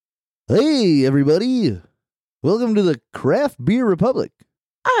Hey, everybody. Welcome to the Craft Beer Republic.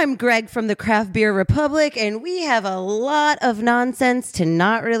 I'm Greg from the Craft Beer Republic, and we have a lot of nonsense to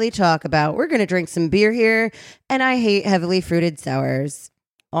not really talk about. We're going to drink some beer here, and I hate heavily fruited sours.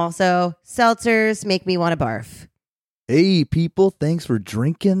 Also, seltzers make me want to barf. Hey, people. Thanks for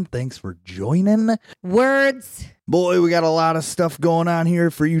drinking. Thanks for joining. Words. Boy, we got a lot of stuff going on here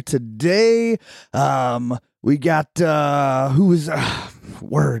for you today. We got,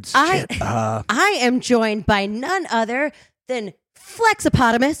 words. I am joined by none other than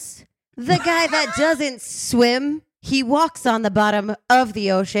Flexopotamus, the guy that doesn't swim. He walks on the bottom of the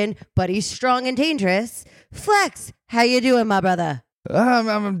ocean, but he's strong and dangerous. Flex, how you doing, my brother?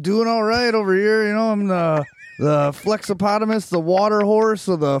 I'm doing all right over here. You know, I'm the Flexopotamus, the water horse,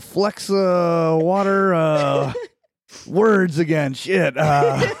 or the Flex water words again. Shit.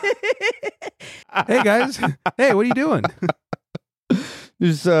 Hey, guys. Hey, what are you doing?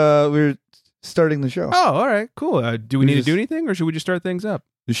 Just we're starting the show. Oh, all right. Cool. Do we need to do anything, or should we just start things up?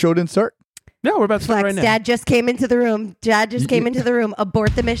 The show didn't start? No, we're about to start Flex, right now. Dad just came into the room. Came into the room.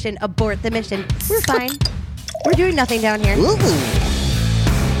 Abort the mission. Abort the mission. We're fine. We're doing nothing down here. Ooh.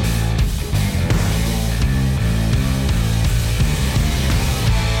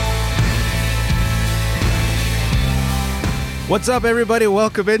 What's up, everybody?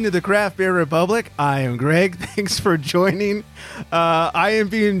 Welcome into the Craft Beer Republic. I am Greg. Thanks for joining. I am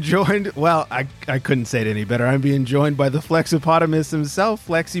being joined, well, I couldn't say it any better. I'm being joined by the Flexopotamus himself.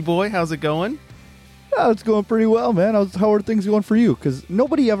 Flexi boy, how's it going? Oh, it's going pretty well, man. How are things going for you? Because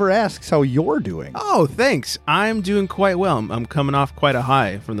nobody ever asks how you're doing. Oh, thanks. I'm doing quite well. I'm coming off quite a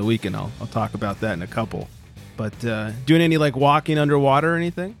high from the weekend. I'll talk about that in a couple. But doing any, like, walking underwater or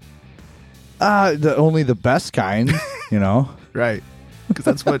anything? Only the best kind, you know. Right, because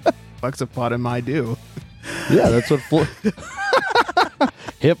that's what Flexopotamus do. Yeah, that's what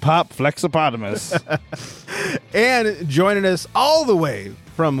hip-hop Flexopotamus. And joining us all the way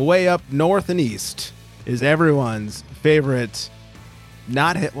from way up north and east is everyone's favorite,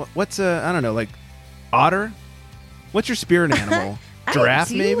 what's I don't know, like otter? What's your spirit animal?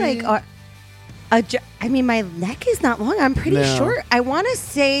 Giraffe, maybe? I mean, my neck is not long. I'm pretty short. I want to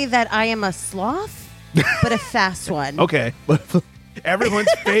say that I am a sloth, but a fast one. Okay. Everyone's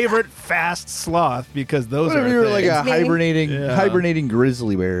favorite fast sloth, because those What are if you were things. like a hibernating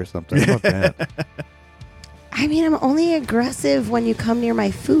grizzly bear or something? How about that? I mean, I'm only aggressive when you come near my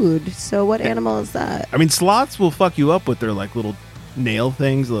food. So what animal is that? I mean, sloths will fuck you up with their like little nail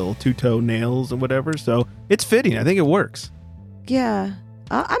things, little two-toe nails and whatever. So it's fitting. I think it works. Yeah.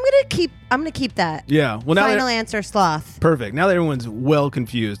 I'm gonna keep that. Yeah. Well, now final answer, sloth. Perfect. Now that everyone's well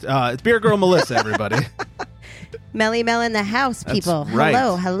confused, it's Beer Girl Melissa, everybody. Melly Mel in the house, That's people. right.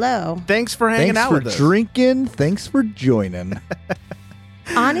 Hello. Thanks for hanging out with us. Thanks for drinking. Thanks for joining.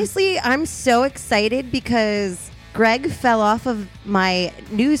 Honestly, I'm so excited because Greg fell off of my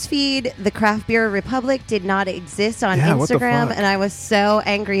news feed. The Craft Beer Republic did not exist on Yeah, what the Instagram, fuck? and I was so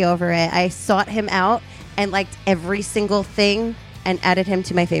angry over it. I sought him out and liked every single thing and added him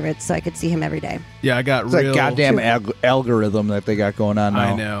to my favorites so I could see him every day. Yeah, I got It's real. that goddamn algorithm that they got going on now.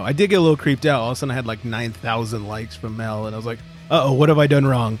 I know. I did get a little creeped out. All of a sudden, I had like 9,000 likes from Mel, and I was like, "Uh-oh, what have I done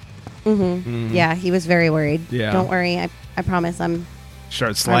wrong?" Yeah, he was very worried. Yeah. Don't worry. I promise I'm...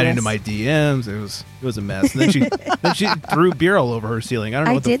 Started sliding into my DMs. It was a mess. And then she threw beer all over her ceiling. I don't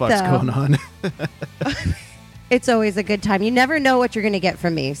know what the fuck's going on. It's always a good time. You never know what you're going to get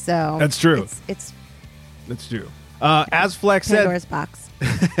from me. So That's true. It's That's true. As Flex said, Pandora's box.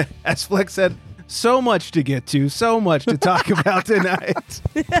 as Flex said, so much to get to, so much to talk about tonight.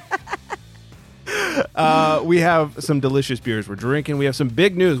 We have some delicious beers we're drinking. We have some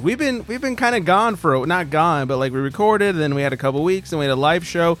big news. We've been kind of gone not gone, but like we recorded, then we had a couple weeks, and we had a live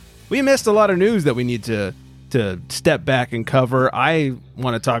show. We missed a lot of news that we need to step back and cover. I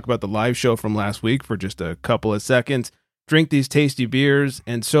want to talk about the live show from last week for just a couple of seconds. Drink these tasty beers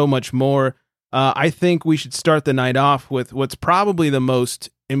and so much more. I think we should start the night off with what's probably the most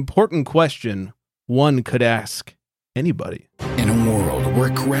important question one could ask anybody. In a world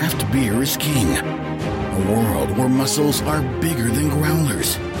where craft beer is king, a world where muscles are bigger than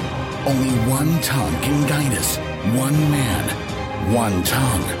growlers, only one tongue can guide us. One man, one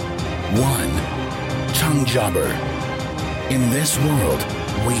tongue, one tongue jobber. In this world,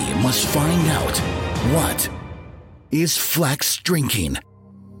 we must find out what is Flex drinking.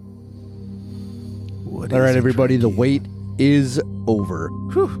 All right, everybody, the wait is over.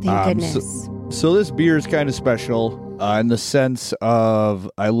 Thank goodness. So this beer is kind of special in the sense of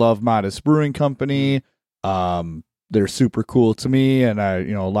I love Modest Brewing Company. They're super cool to me, and I,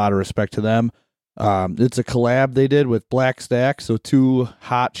 a lot of respect to them. It's a collab they did with Black Stack, so 2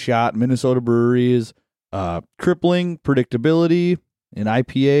 hot shot Minnesota breweries. Crippling Predictability, an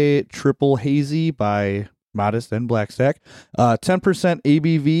IPA triple hazy by Modest and Black Stack. 10%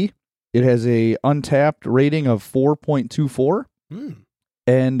 ABV. It has a untapped rating of 4.24.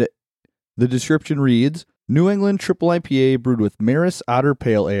 And the description reads, New England triple IPA brewed with Maris Otter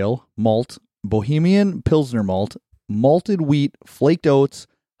Pale Ale, malt, Bohemian Pilsner malt, malted wheat, flaked oats,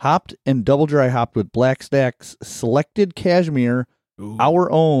 hopped and double dry hopped with Black Stack's selected cashmere, our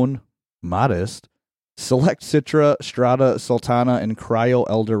own, Modest, Select Citra, Strata, Sultana, and Cryo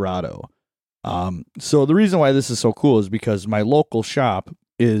Eldorado. So the reason why this is so cool is because my local shop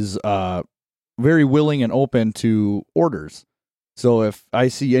is very willing and open to orders. So if I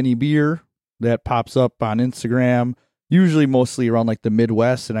see any beer that pops up on Instagram, usually mostly around like the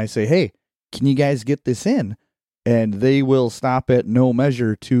Midwest, and I say, hey, can you guys get this in? And they will stop at no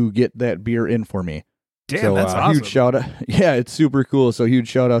measure to get that beer in for me. Damn, so, that's awesome. Huge shout out. Yeah, it's super cool. So huge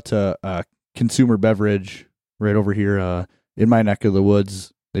shout out to Consumer Beverage right over here in my neck of the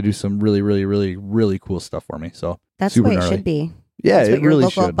woods. They do some really, really, really, really cool stuff for me. So That's super what it gnarly. should be. Yeah, That's what it your really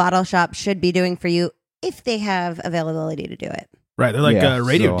local should. bottle shop should be doing for you if they have availability to do it. Right, they're like Yeah,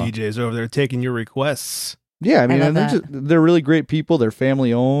 radio so, DJs over there taking your requests. Yeah, I mean, love and that. they're really great people. They're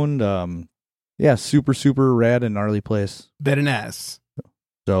family owned. Yeah, super, super rad and gnarly place. Bet an ass.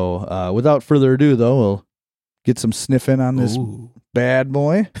 So without further ado, though, we'll get some sniffing on this Ooh. bad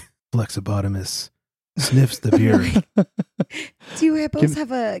boy. Flexibotomus sniffs the beer. Do hippos Can-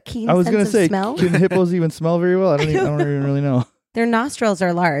 have a keen I was sense gonna of say, smell? can hippos even smell very well? I don't even really know. Their nostrils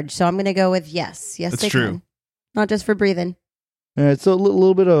are large, so I'm going to go with yes. Yes, That's they true. can. Not just for breathing. All right, so a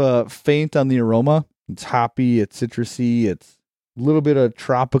little bit of a faint on the aroma. It's hoppy, it's citrusy, it's a little bit of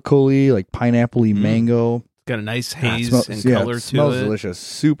tropically, like pineapple-y mango. Got a nice haze and Yeah, color it to smells it. delicious.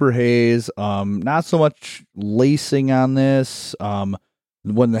 Super haze. Not so much lacing on this.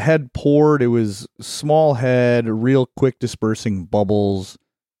 When the head poured, it was small head, real quick dispersing bubbles.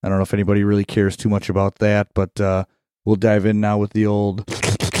 I don't know if anybody really cares too much about that, but we'll dive in now with the old.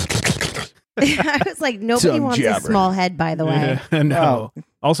 I was like, nobody Tongue wants a jabber. small head, by the way. Yeah, no.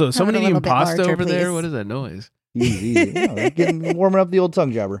 Also, someone a eating little bit pasta larger, over there. please. What is that noise? Easy. Warming up the old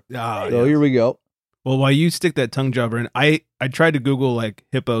tongue jabber. Ah, So yeah. here we go. Well, while you stick that tongue jabber in, I tried to Google like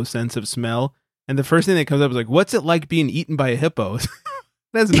hippo sense of smell, and the first thing that comes up is like, what's it like being eaten by a hippo?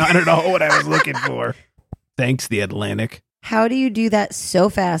 That's not at all what I was looking for. Thanks, the Atlantic. How do you do that so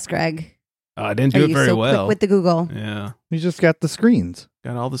fast, Greg? I didn't Are do it you very so well. quick with the Google? Yeah, We just got the screens.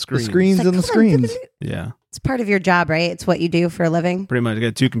 got all the The screens. screens It's like, and the come on, screens. Yeah, It's part of your job, right? It's what you do for a living. pretty much. I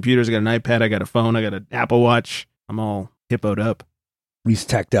got 2 computers. I got an iPad. I got a phone. I got an Apple Watch. I'm all hippoed up. He's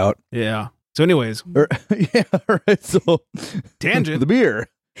teched out. Yeah. So, anyways, Yeah, all right. So Tangent. the beer.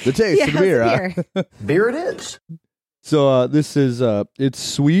 The taste Yeah, of the beer. how's the huh? beer? Beer it is. So this is it's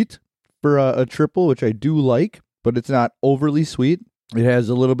sweet for a triple, which I do like, but it's not overly sweet. It has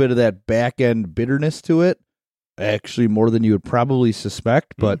a little bit of that back end bitterness to it, actually more than you would probably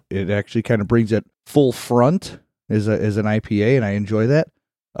suspect, but it actually kind of brings it full front as an IPA, and I enjoy that.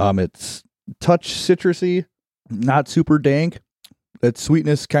 It's touch citrusy, not super dank. That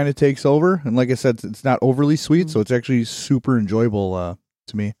sweetness kind of takes over, and like I said, it's not overly sweet, so it's actually super enjoyable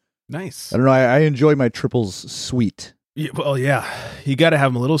to me. nice. I don't know. I enjoy my triples sweet. Yeah, well, yeah, you got to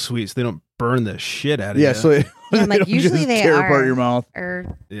have them a little sweet so they don't burn the shit out of you. Yeah, so Yeah, they I'm like, don't usually just they tear are. apart your mouth.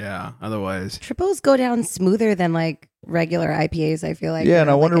 Or yeah. Otherwise, triples go down smoother than like regular IPAs, I feel like. Yeah, or, and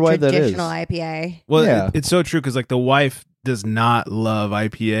I like, wonder a why that is. Traditional IPA. well, Yeah. it's so true because like the wife does not love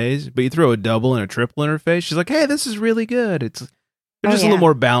IPAs, but you throw a double and a triple in her face, she's like, "Hey, this is really good." It's there's just a yeah. little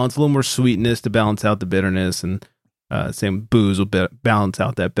more balance, a little more sweetness to balance out the bitterness, and same booze will balance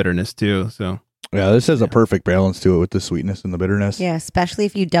out that bitterness too. So Yeah, this has a perfect balance to it with the sweetness and the bitterness. Yeah, especially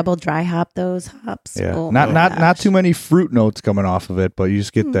if you double dry hop those hops. Yeah. Oh not my not gosh. too many fruit notes coming off of it, but you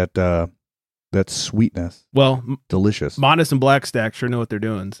just get that sweetness. well, Delicious. Modest and Black Stack sure know what they're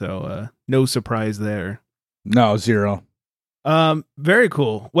doing, so no surprise there. No, zero. Very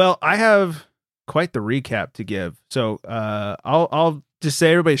cool. Well, I have quite the recap to give. So I'll just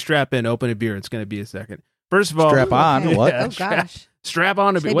say everybody strap in, open a beer. It's going to be a second. First of all, Strap on. Okay. What? Oh gosh. strap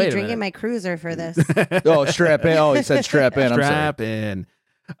on a Should beer. I Wait be a drinking minute. my cruiser for this? Oh, strap in. Oh, he said strap in. I'm sorry. Strap in.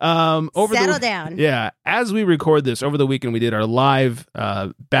 Over Settle the down. yeah, as we record this over the weekend, we did our live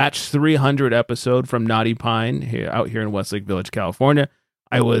batch 300 episode from Naughty Pine out here in Westlake Village, California.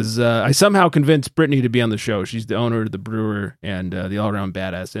 I somehow convinced Brittany to be on the show. She's the owner, the brewer, and the all around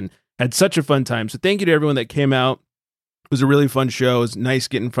badass, and had such a fun time. So thank you to everyone that came out. It was a really fun show. It was nice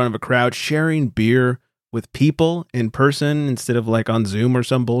getting in front of a crowd, sharing beer with people in person instead of like on Zoom or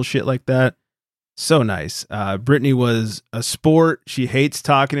some bullshit like that. So nice. Brittany was a sport. She hates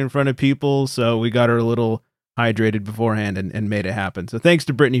talking in front of people, so we got her a little hydrated beforehand and made it happen. So thanks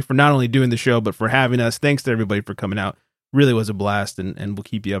to Brittany for not only doing the show, but for having us. Thanks to everybody for coming out. Really was a blast, and we'll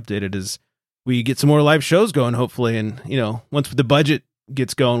keep you updated as we get some more live shows going, hopefully. And, once the budget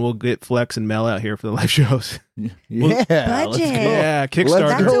gets going, we'll get Flex and Mel out here for the live shows. Yeah. Budget. Yeah, Let's Kickstarter.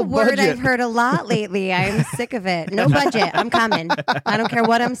 That's go. a word budget. I've heard a lot lately. I'm sick of it. No budget. I'm coming. I don't care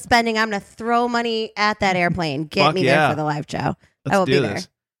what I'm spending. I'm going to throw money at that airplane. Get Fuck me yeah. there for the live show. Let's I will do be this.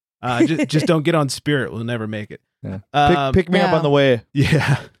 Just don't get on Spirit. We'll never make it. Yeah. Pick me up no. on the way.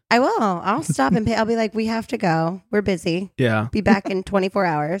 Yeah. I will. I'll stop and pay. I'll be like, we have to go. We're busy. Yeah. Be back in 24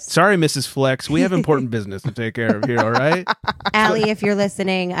 hours. Sorry, Mrs. Flex. We have important business to take care of here, all right? Allie, if you're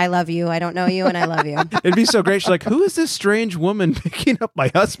listening, I love you. I don't know you, and I love you. It'd be so great. She's like, who is this strange woman picking up my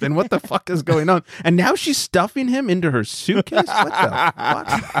husband? What the fuck is going on? And now she's stuffing him into her suitcase? What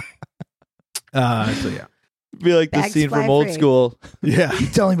the fuck? So, yeah. Be like the Bags scene fly from Old free. School. Yeah. You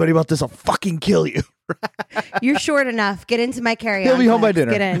tell anybody about this, I'll fucking kill you. You're short enough. Get into my carry-on. He'll be home by Flex.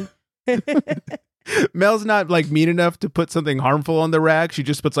 dinner. Get in. Mel's not like mean enough to put something harmful on the rag. She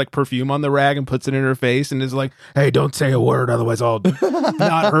just puts like perfume on the rag and puts it in her face and is like, hey, don't say a word. Otherwise I'll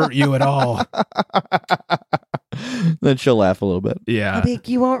not hurt you at all. Then she'll laugh a little bit. Yeah. I'll be like,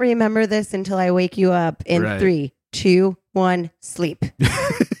 you won't remember this until I wake you up in Right. 3, 2, 1, sleep.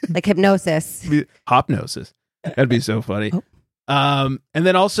 Like hypnosis. Hopnosis. That'd be so funny. Oh. And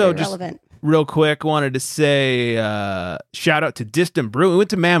then also Very just relevant. real quick, wanted to say shout out to Distant Brew. We went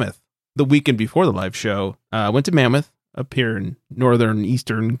to Mammoth the weekend before the live show. Went to Mammoth up here in northern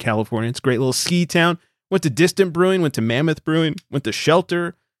eastern California. It's a great little ski town. Went to Distant Brewing, went to Mammoth Brewing, went to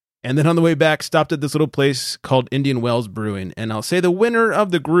Shelter, and then on the way back stopped at this little place called Indian Wells Brewing. And I'll say the winner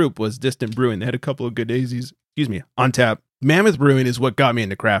of the group was Distant Brewing. They had a couple of good daisies, on tap. Mammoth Brewing is what got me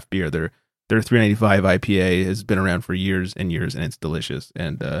into craft beer. Their 395 IPA has been around for years and years, and it's delicious.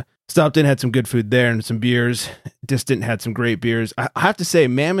 And stopped in, had some good food there and some beers. Distant had some great beers. I have to say,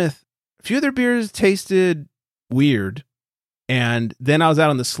 Mammoth, a few of their beers tasted weird. And then I was out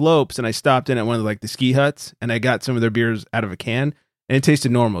on the slopes and I stopped in at one of the ski huts and I got some of their beers out of a can and it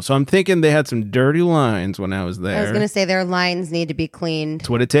tasted normal. So I'm thinking they had some dirty lines when I was there. I was going to say their lines need to be cleaned. That's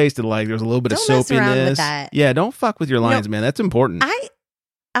what it tasted like. There was a little bit Don't of mess around with soapiness. that. Yeah, don't fuck with your lines, man. That's important.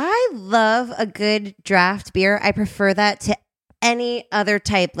 I love a good draft beer. I prefer that to any other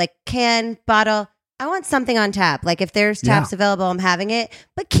type, like can, bottle. I want something on tap. Like if there's taps available, I'm having it.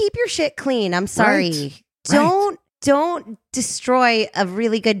 But keep your shit clean. I'm sorry. Right. Don't destroy a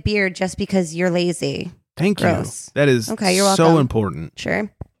really good beer just because you're lazy. Thank Gross. you. That is Okay, you're so welcome. important.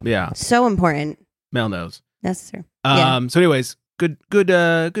 Sure. Yeah, So important. Mel knows. Necessary. Yeah. So anyways, good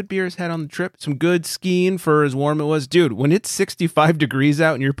beers had on the trip. Some good skiing for as warm it was. Dude, when it's 65 degrees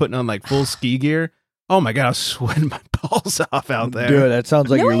out and you're putting on full ski gear, oh my God, I was sweating my balls off out there. Dude, that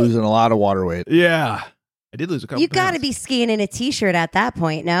sounds like No, you're losing a lot of water weight. Yeah. I did lose a couple You got to pounds. be skiing in a t-shirt at that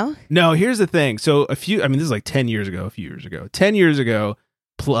point, no? No, here's the thing. So this is like 10 years ago, a few years ago. 10 years ago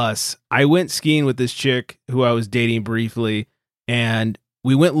plus, I went skiing with this chick who I was dating briefly, and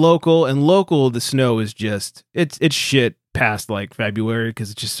we went local, and local, the snow is just, it's shit past February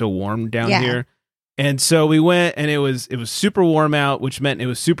because it's just so warm down Yeah. here. And so we went, and it was super warm out, which meant it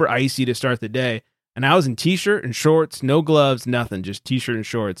was super icy to start the day. And I was in t-shirt and shorts, no gloves, nothing, just t-shirt and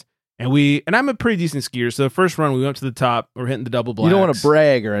shorts. And I'm a pretty decent skier. So the first run, we went to the top. We're hitting the double blacks. You don't want to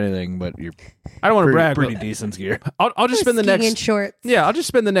brag or anything, but you're I don't want to brag. pretty but decent skier. I'll just spend the Skiing in next shorts. I'll just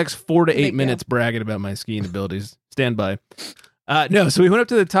spend the next 4 to 8 Big minutes bragging about my skiing abilities. Stand by. No, so we went up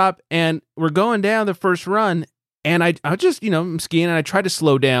to the top and we're going down the first run, and I just I'm skiing and I tried to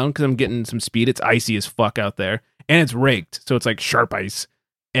slow down because I'm getting some speed. It's icy as fuck out there, and it's raked, so it's like sharp ice.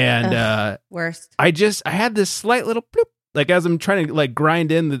 And Worst. I had this slight little bloop, as I'm trying to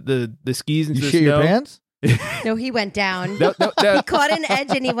grind in the skis into You the shit snow. your pants? No, he went down. No, He caught an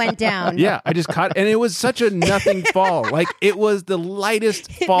edge and he went down. yeah, I just caught, and it was such a nothing fall. It was the lightest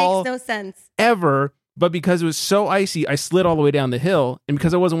It fall makes no sense. ever. But because it was so icy, I slid all the way down the hill, and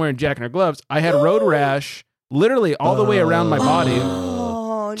because I wasn't wearing jacket or gloves, I had road rash literally all the way around my body,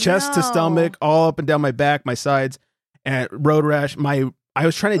 Oh, chest to no. stomach, all up and down my back, my sides, and road rash. I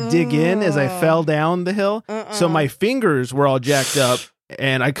was trying to dig in as I fell down the hill, so my fingers were all jacked up,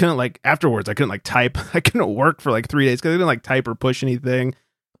 and I couldn't afterwards. I couldn't type. I couldn't work for 3 days because I didn't type or push anything.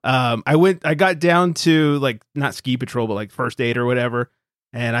 I got down to not ski patrol, but first aid or whatever.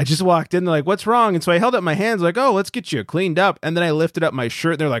 And I just walked in, they're like, what's wrong? And so I held up my hands oh, let's get you cleaned up. And then I lifted up my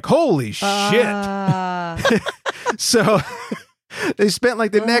shirt, and they're like, holy shit. So they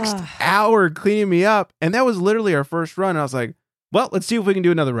spent the next hour cleaning me up. And that was literally our first run. I was like, well, let's see if we can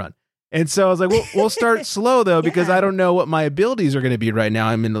do another run. And so I was like, we'll start slow though, because I don't know what my abilities are going to be right now.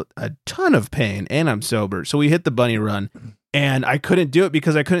 I'm in a ton of pain and I'm sober. So we hit the bunny run and I couldn't do it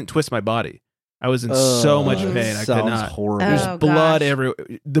because I couldn't twist my body. I was in so much pain. I could not. Horrible. There's Oh, blood gosh. everywhere.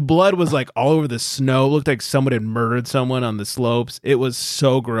 The blood was like all over the snow. It looked like someone had murdered someone on the slopes. It was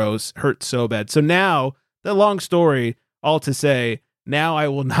so gross. Hurt so bad. So now, the long story, all to say, now I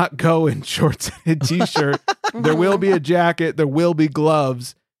will not go in shorts and a t-shirt. There will be a jacket. There will be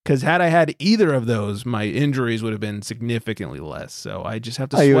gloves. Because had I had either of those, my injuries would have been significantly less. So I just have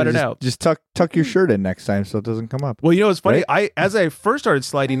to sweat it out. Just tuck your shirt in next time so it doesn't come up. Well, you know, it's funny. Right? As I first started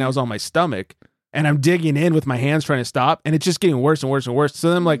sliding, I was on my stomach and I'm digging in with my hands trying to stop, and it's just getting worse and worse and worse. So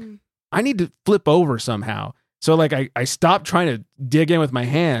then I'm like, I need to flip over somehow. So like I stopped trying to dig in with my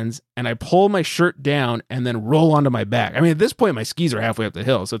hands and I pull my shirt down and then roll onto my back. I mean, at this point, my skis are halfway up the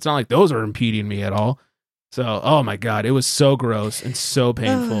hill, so it's not like those are impeding me at all. So, oh my God, it was so gross and so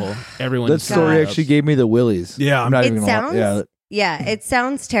painful. Everyone. That story actually gave me the willies. Yeah, I'm not It even sounds- gonna lie. Yeah, it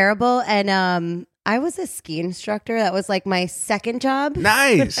sounds terrible. And I was a ski instructor. That was like my second job.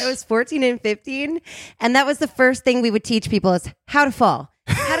 Nice. I was 14 and 15. And that was the first thing we would teach people is how to fall,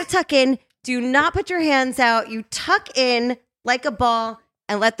 how to tuck in. Do not put your hands out. You tuck in like a ball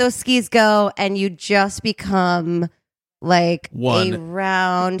and let those skis go. And you just become like a One.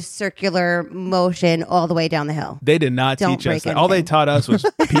 round circular motion all the way down the hill. They did not Don't teach us break that. All they anything. taught us was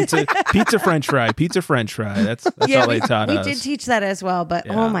pizza, French fry. That's all they taught we us. did teach that as well, but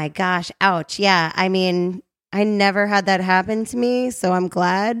Yeah. oh my gosh, ouch. Yeah, I mean, I never had that happen to me, so I'm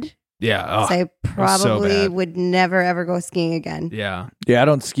glad. Yeah. 'Cause Oh, I probably bad. would never ever go skiing again. yeah. Yeah, I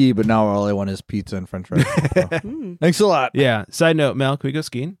don't ski, but now all I want is pizza and french fries. So, Hmm. thanks a lot. Yeah. Side note, Mel, can we go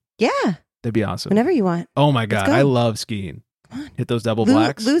skiing? Yeah, That'd be awesome. whenever you want. Oh my God. go. I love skiing. Come on. Hit those double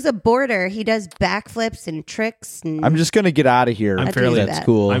blacks. Lose a border. He does backflips and tricks. And I'm just gonna get out of here. I'm I'd fairly- do That's that.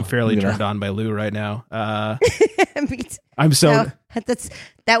 cool. I'm fairly You know. turned on by Lou right now. Me too. I'm so. No,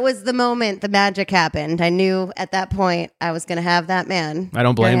 that was the moment the magic happened. I knew at that point I was going to have that man. I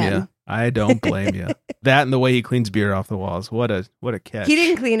don't blame Graham. you. I don't blame you. That and the way he cleans beer off the walls. What a catch. He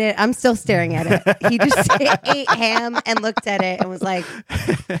didn't clean it. I'm still staring at it. He just ate ham and looked at it and was like,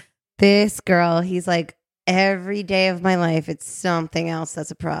 this girl. He's like, every day of my life, it's something else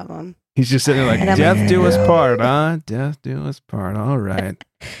that's a problem. He's just sitting there like, And I'm death like, do us part, huh? Death do us part. All right.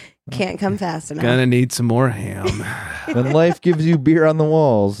 Can't come fast enough. Gonna need some more ham. When life gives you beer on the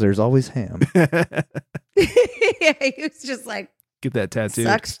walls, there's always ham. Yeah, he was just like, Get that tattoo.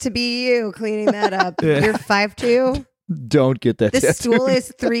 sucks to be you cleaning that up. Yeah. You're 5'2". Don't get that. The tattoo. stool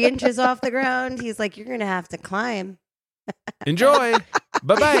is 3 inches off the ground. He's like, you're going to have to climb. Enjoy.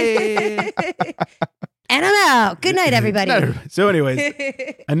 Bye-bye. And I'm out. Good night, everybody. So anyways,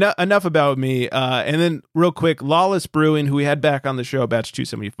 enough about me. And then real quick, Lawless Brewing, who we had back on the show, batch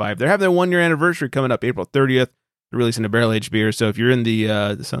 275. They're having their 1 year anniversary coming up April 30th. They're releasing a barrel-aged beer. So if you're in the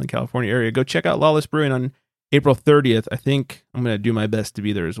Southern California area, go check out Lawless Brewing on April 30th. I think I'm going to do my best to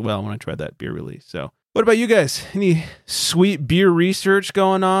be there as well when I try that beer release. So what about you guys? Any sweet beer research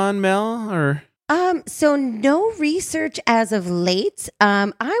going on, Mel? Or So no research as of late.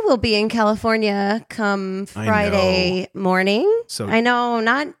 I will be in California come I Friday morning. so I know,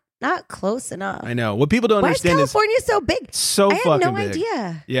 not close enough. I know. What people don't Why is understand is California so big? so I had fucking no big.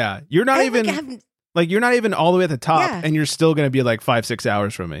 idea. Yeah. You're not I even haven't- like you're not even all the way at the top Yeah. and you're still going to be like 5-6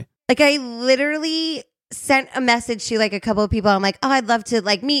 hours from me. Like I literally sent a message to like a couple of people. I'm like, oh, I'd love to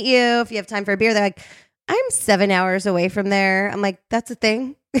like meet you if you have time for a beer. They're like, I'm 7 hours away from there. I'm like, that's a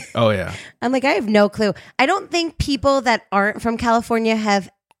thing. Oh yeah. I'm like, I have no clue. I don't think people that aren't from California have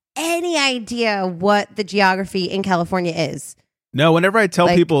any idea what the geography in California is. No, whenever I tell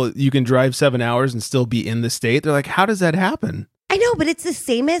Like- people you can drive 7 hours and still be in the state, they're like, how does that happen? I know, but it's the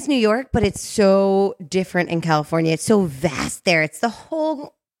same as New York, but it's so different in California. It's so vast there. It's the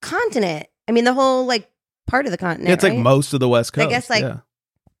whole continent. I mean, the whole like part of the continent. It's like right? most of the West Coast. I guess, like,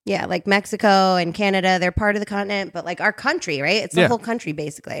 Yeah, like Mexico and Canada, they're part of the continent, but like our country, right? It's the Yeah. whole country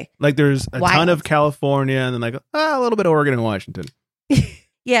basically. like there's a ton Wild. of California and then like a little bit of Oregon and Washington.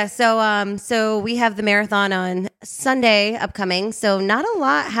 Yeah, so we have the marathon on Sunday upcoming. So not a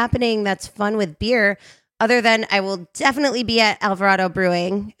lot happening that's fun with beer, other than I will definitely be at Alvarado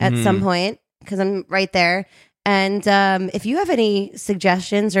Brewing at some point because I'm right there. And if you have any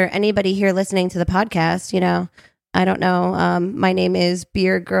suggestions or anybody here listening to the podcast, you know, I don't know. My name is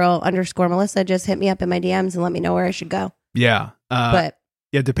beergirl_Melissa. Just hit me up in my DMs and let me know where I should go. Yeah. But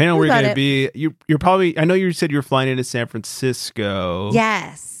yeah, depending on where you're about going to be, you're probably, I know you said you're flying into San Francisco.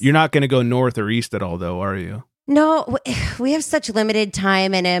 yes. You're not going to go north or east at all though, are you? No, we have such limited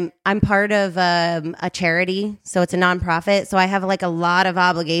time, and I'm part of a charity, so it's a nonprofit. So I have like a lot of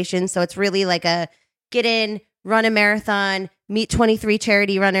obligations. So it's really like a get in, run a marathon, meet 23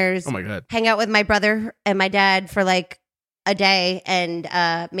 charity runners, Oh my God. hang out with my brother and my dad for like a day, and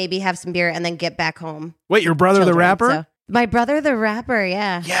maybe have some beer, and then get back home. Wait, your brother the Children. rapper? So, my brother the rapper,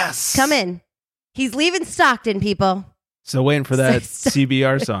 yeah. Yes. Coming. He's leaving Stockton, people. So waiting for that So-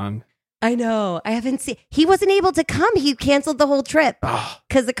 CBR song. I know. I haven't seen. He wasn't able to come. He canceled the whole trip Oh,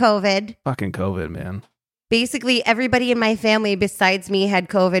 because of COVID. fucking COVID, man. Basically, everybody in my family besides me had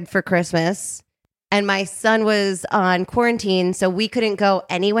COVID for Christmas. And my son was on quarantine, so we couldn't go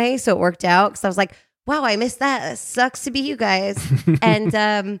anyway. So it worked out because I was like, wow, I missed that. It sucks to be you guys.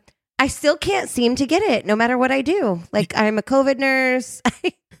 And I still can't seem to get it no matter what I do. Like, I'm a COVID nurse.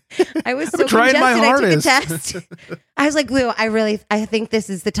 I was so I'm trying my congested. I took a hardest. test. I was like, Lou, I think this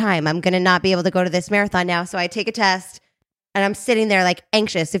is the time. I'm going to not be able to go to this marathon now. So I take a test and I'm sitting there like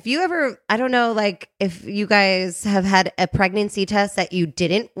anxious. If you ever, I don't know, like if you guys have had a pregnancy test that you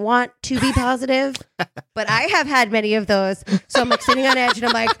didn't want to be positive, but I have had many of those. So I'm like sitting on edge and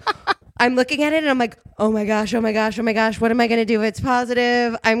I'm like, I'm looking at it and I'm like, oh my gosh, what am I going to do? It's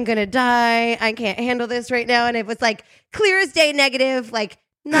positive. I'm going to die. I can't handle this right now. And it was like clear as day negative, like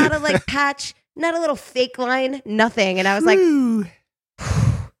not a like patch, not a little fake line, nothing. And I was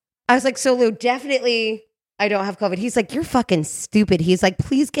like, so Lou, definitely I don't have COVID. He's like, you're fucking stupid. He's like,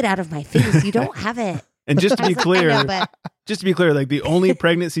 please get out of my face. You don't have it. And just to be clear, I know, but like the only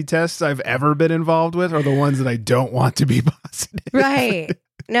pregnancy tests I've ever been involved with are the ones that I don't want to be positive. right.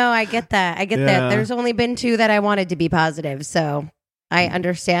 No, I get that. Yeah. that. There's only been 2 that I wanted to be positive. So I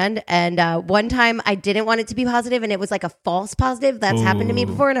understand. And one time I didn't want it to be positive and it was like a false positive. That's happened to me Ooh.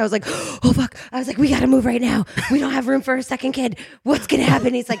 before. And I was like, oh, fuck. I was like, we got to move right now. We don't have room for a second kid. What's going to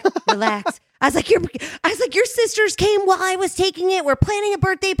happen? He's like, relax. I was like, your sisters came while I was taking it. We're planning a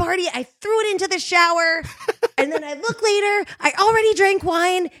birthday party. I threw it into the shower. And then I look later. I already drank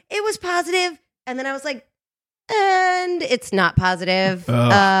wine. It was positive. And then I was like, and it's not positive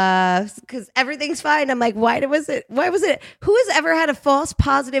because everything's fine. I'm like, why was it? Who has ever had a false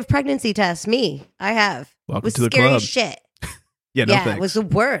positive pregnancy test? Me. I have. Welcome It was to the scary club. as shit. Yeah, no yeah, thanks. it was the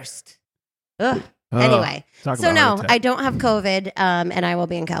worst. Ugh. Oh, Anyway, talk so about no, heart attack. I don't have COVID, and I will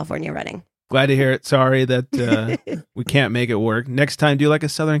be in California running. Glad to hear it. Sorry that we can't make it work. Next time, do like a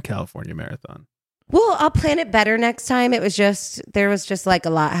Southern California marathon. Well, I'll plan it better next time. There was just like a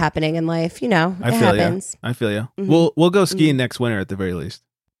lot happening in life, it I feel happens. you. I feel you. Mhm. We'll go skiing next winter at the very least.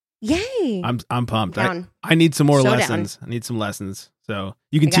 Yay! I'm pumped. Down. I need some more So down. lessons. I need some lessons. So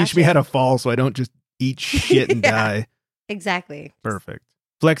you can I got teach me you. how to fall so I don't just eat shit and Yeah. die. Exactly. Perfect.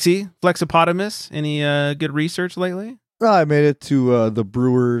 Flexipotamus, any good research lately? Well, I made it to the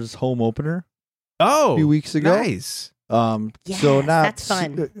Brewers home opener Oh, a few weeks ago. nice. So Yes, not that's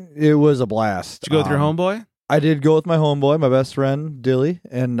fun. It was a blast. Did you go with your homeboy? I did go with my homeboy, my best friend Dilly,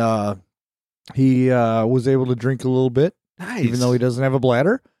 and he was able to drink a little bit, Nice. even though he doesn't have a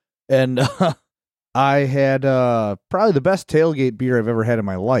bladder. And I had probably the best tailgate beer I've ever had in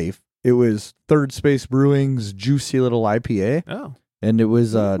my life. It was Third Space Brewing's Juicy Little IPA, Oh, and it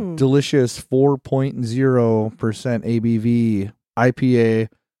was a Mm. delicious 4.0% ABV IPA.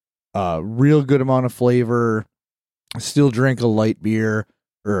 Real good amount of flavor. Still drink a light beer,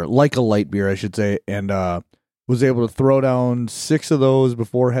 or like a light beer, I should say, and was able to throw down 6 of those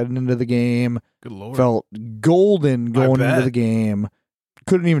before heading into the game. good lord. Felt golden going bet. into the game.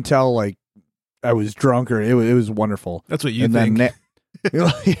 Couldn't even tell like I was drunk or it was wonderful. That's what you and think. then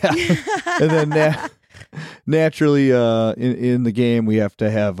yeah, and then naturally in the game we have to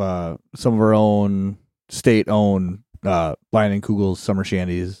have some of our own state-owned Lion and Kugel's summer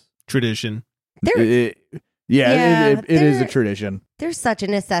shandies. Tradition. They're- Yeah, it is a they're- tradition. There's such a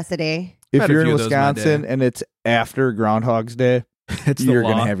necessity. If Had a you're in few of those in my day. Wisconsin and it's after Groundhog's Day, It's the you're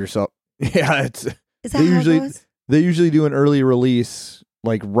law. gonna have yourself. Yeah, it's Is that They how usually- it goes? they usually do an early release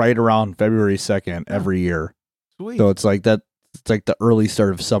like right around February 2nd every year. Sweet. So it's like that. It's like the early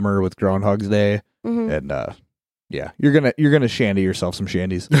start of summer with Groundhog's Day, Mhm. and yeah, you're gonna shandy yourself some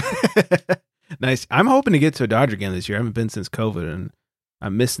shandies. Nice. I'm hoping to get to a Dodger game this year. I haven't been since COVID, and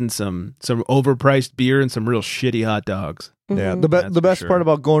I'm missing some overpriced beer and some real shitty hot dogs. Yeah, Mhm. That's the for best sure. part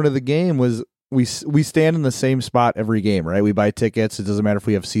about going to the game was we stand in the same spot every game, right? We buy tickets. It doesn't matter if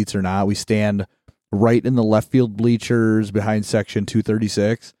we have seats or not. We stand right in the left field bleachers behind section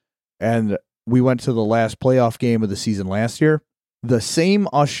 236, and we went to the last playoff game of the season last year, the same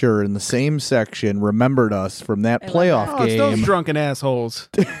usher in the same section remembered us from that love playoff that. Oh, it's those game. drunken assholes.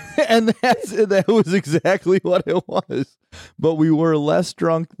 And that was exactly what it was. But we were less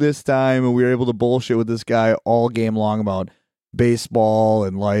drunk this time, and we were able to bullshit with this guy all game long about baseball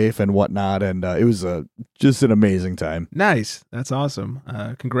and life and whatnot. And it was just an amazing time. Nice. That's awesome.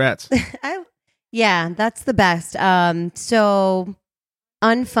 Congrats. Yeah, that's the best. So,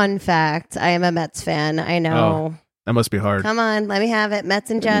 unfun fact, I am a Mets fan. I know. That must be hard. Come on, let me have it.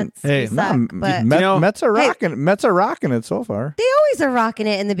 Mets and Jets. Hey, they suck, but Mets are rocking. Mets are rocking it so far. they always are rocking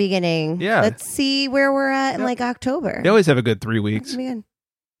it in the beginning. Yeah. Let's see where we're at in like October. They always have a good 3 weeks. Man.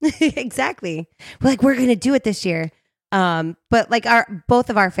 Exactly. We're gonna do it this year. But like both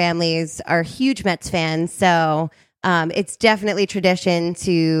of our families are huge Mets fans, so it's definitely tradition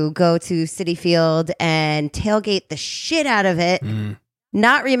to go to Citi Field and tailgate the shit out of it,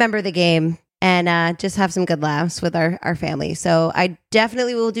 not remember the game, and just have some good laughs with our family. So I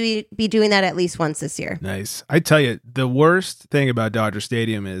definitely will be doing that at least once this year. Nice. I tell you, the worst thing about Dodger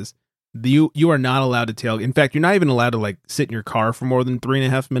Stadium is you are not allowed to tailgate. In fact, you're not even allowed to like sit in your car for more than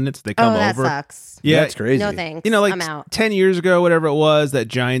 3.5 minutes. They come that over. sucks. Yeah, That's crazy. No thanks. You know, like I'm out. 10 years ago, whatever it was, that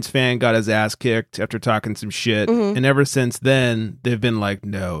Giants fan got his ass kicked after talking some shit. Mhm. And ever since then, they've been like,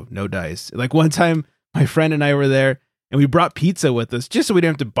 no dice. Like one time, my friend and I were there and we brought pizza with us just so we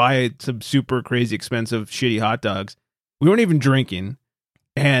didn't have to buy some super crazy expensive shitty hot dogs. We weren't even drinking.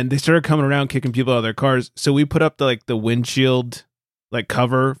 And they started coming around kicking people out of their cars. So we put up the windshield like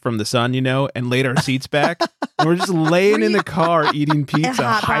cover from the sun, and laid our seats back. And we're just laying in the car eating pizza,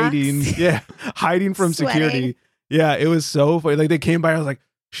 hot box? hiding from Sweating. security. Yeah, it was so funny. Like they came by, I was like,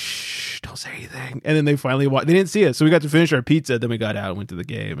 shh, don't say anything. And then they finally they didn't see us. So we got to finish our pizza. Then we got out and went to the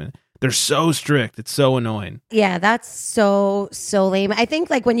game. And they're so strict. It's so annoying. Yeah, that's so lame. I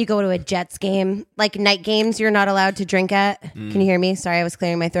think like when you go to a Jets game, like night games, you're not allowed to drink at. Can you hear me? Sorry, I was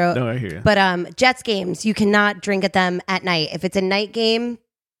clearing my throat. No, I hear you. But Jets games, you cannot drink at them at night. If it's a night game,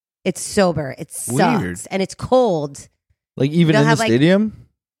 it's sober. It sucks. Weird. And it's cold. Like even They'll in the have, like- stadium?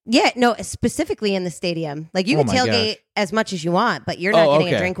 Yeah, no, specifically in the stadium. Like you Oh can my tailgate as much as you want, but you're not Oh, getting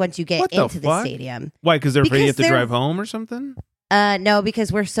okay. a drink once you get What the into the fuck? stadium. Why? Because they're afraid you have Because to they're- drive home or something? No,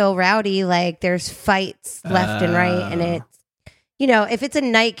 because we're so rowdy. Like there's fights left and right, and it's if it's a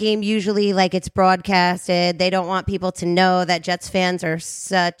night game, usually like it's broadcasted. They don't want people to know that Jets fans are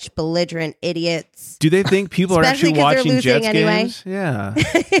such belligerent idiots. Do they think people are Especially actually 'cause they're watching losing Jets anyway. games? Yeah.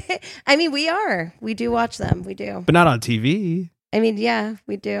 I mean, we are. We do watch them. We do. But not on TV. I mean, yeah,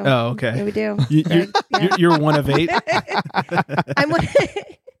 we do. Oh, okay. Yeah, we do. You, you're one of 8. I'm one.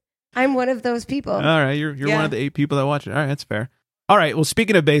 I'm one of those people. All right, you're Yeah. one of the 8 people that watch it. All right, that's fair. All right, well,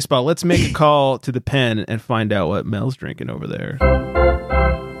 speaking of baseball, let's make a call to the pen and find out what Mel's drinking over there.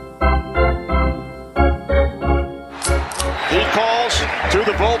 He calls to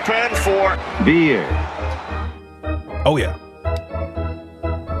the bullpen for Beer. Oh, yeah.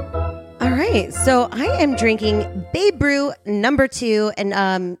 All right, so I am drinking Babe Brew number 2, and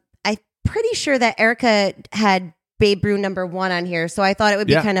I'm pretty sure that Erica had Babe Brew number 1 on here, so I thought it would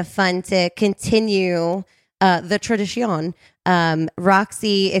be Yeah. kind of fun to continue the tradition.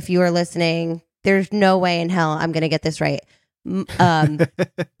 Roxy, if you are listening, there's no way in hell I'm going to get this right.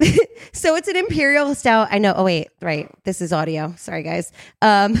 So it's an imperial stout. I know. Oh wait, right. This is audio. Sorry guys.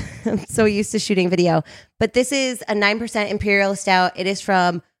 I'm so used to shooting video, but this is a 9% imperial stout. It is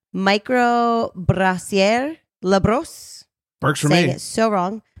from Micro Brasier Labros. Works for Saying me. it so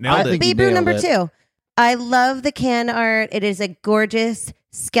wrong. Nailed it. think you Babe Brew nailed number it. 2. I love the can art. It is a gorgeous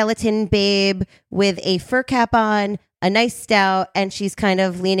skeleton babe with a fur cap on, a nice stout, and she's kind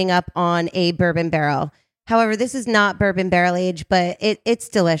of leaning up on a bourbon barrel. However, this is not bourbon barrel aged, but it's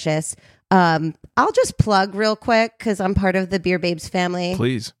delicious. I'll just plug real quick because I'm part of the Beer Babes family.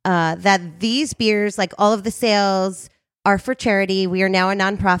 Please. That these beers, like all of the sales, are for charity. We are now a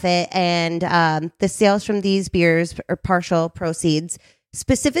nonprofit, and the sales from these beers or partial proceeds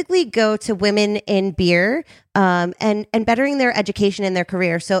specifically go to women in beer and bettering their education and their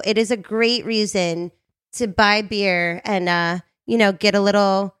career. So it is a great reason to buy beer and get a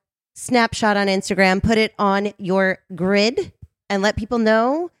little snapshot on Instagram, put it on your grid, and let people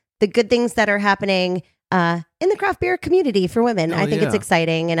know the good things that are happening in the craft beer community for women. Oh, I think it's yeah.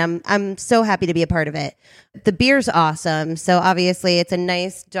 exciting, and I'm so happy to be a part of it. The beer's awesome. So obviously it's a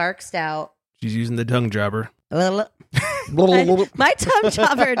nice dark stout. She's using the tongue jobber. My tongue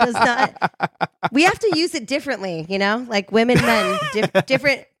jobber does not. We have to use it differently, like women, men,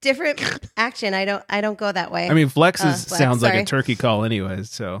 different action. I don't go that way. I mean, Flex Flex, sounds like sorry. a turkey call anyways,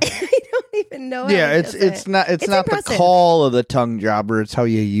 so. I don't even know. how Yeah, to it's do it. not the impressive. call of the tongue jobber, it's how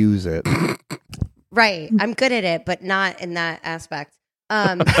you use it. Right. I'm good at it, but not in that aspect.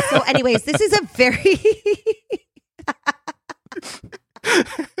 So anyways, this is a very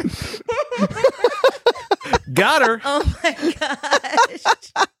Got her. Oh my gosh.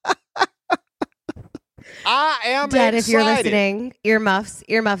 I am Dad, if you're excited. listening, earmuffs,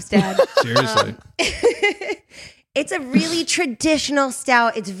 Dad. Seriously. It's a really traditional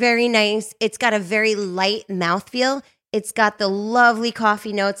stout. It's very nice. It's got a very light mouthfeel. It's got the lovely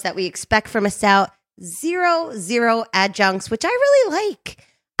coffee notes that we expect from a stout. Zero adjuncts, which I really like.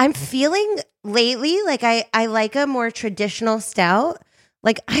 I'm feeling lately like I like a more traditional stout.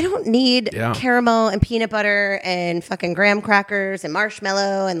 Like I don't need caramel and peanut butter and fucking graham crackers and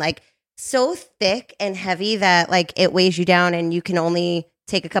marshmallow and like so thick and heavy that like it weighs you down and you can only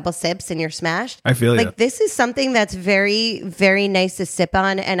take a couple sips and you're smashed. I feel like this is something that's very, very nice to sip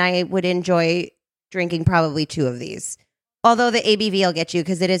on, and I would enjoy drinking probably 2 of these. Although the ABV will get you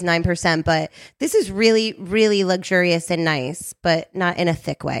because it is 9%, but this is really, really luxurious and nice, but not in a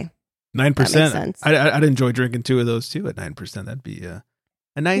thick way. 9%. I'd enjoy drinking 2 of those too at 9%. That'd be a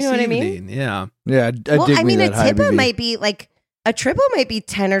nice evening. I mean? Yeah. Yeah, I mean, a tippa might be like a triple might be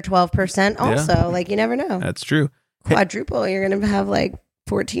 10 or 12% also. Yeah. Like you never know. That's true. Quadruple, you're going to have like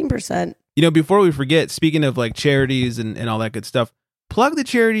 14%. You know, before we forget, speaking of like charities and all that good stuff, plug the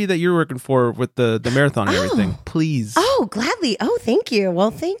charity that you're working for with the marathon and everything, please. Oh, gladly. Oh, thank you.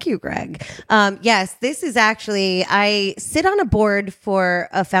 Well, thank you, Greg. Yes, this is actually, I sit on a board for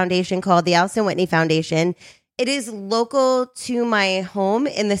a foundation called the Allison Whitney Foundation. It is local to my home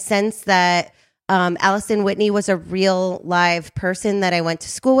in the sense that Allison Whitney was a real live person that I went to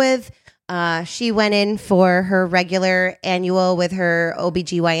school with. She went in for her regular annual with her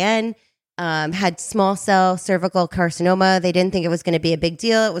OBGYN, had small cell cervical carcinoma. They didn't think it was going to be a big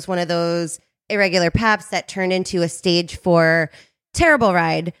deal. It was one of those irregular paps that turned into a stage 4 terrible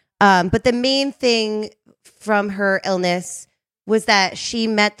ride. But the main thing from her illness was that she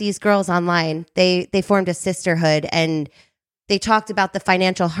met these girls online. They formed a sisterhood and they talked about the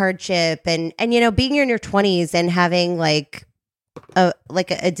financial hardship and you know, being in your 20s and having like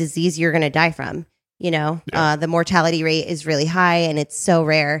a disease you're going to die from, you know, the mortality rate is really high and it's so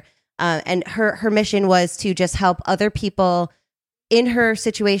rare. And her mission was to just help other people in her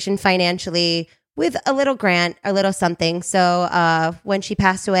situation financially with a little grant, a little something. So when she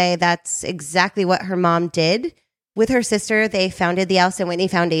passed away, that's exactly what her mom did. With her sister, they founded the Allison Whitney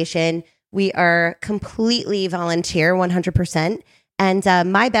Foundation. We are completely volunteer, 100%.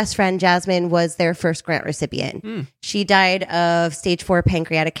 And my best friend, Jasmine, was their first grant recipient. She died of stage 4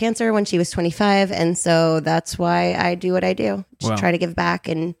 pancreatic cancer when she was 25. And so that's why I do what I do. Just try to give back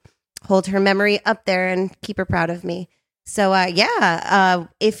and hold her memory up there and keep her proud of me. So,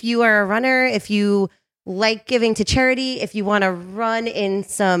 if you are a runner, if you like giving to charity, if you want to run in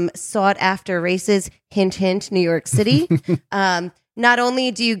some sought after races, hint, hint, New York City, not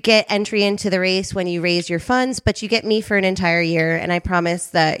only do you get entry into the race when you raise your funds, but you get me for an entire year. And I promise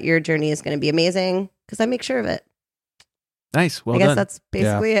that your journey is going to be amazing because I make sure of it. Nice. Well I guess done. that's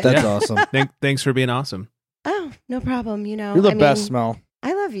basically it. That's awesome. Thanks for being awesome. Oh, no problem. You know, You're the best, Mel.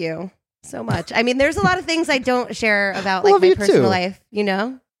 I love you so much. I mean, there's a lot of things I don't share about like Love my you personal too. life, you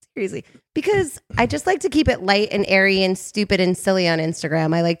know? Seriously. Because I just like to keep it light and airy and stupid and silly on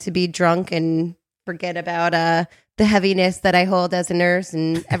Instagram. I like to be drunk and forget about the heaviness that I hold as a nurse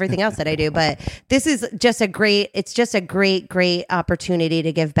and everything else that I do. But this is just a great opportunity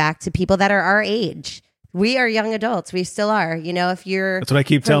to give back to people that are our age. We are young adults. We still are. You know, if you're That's what I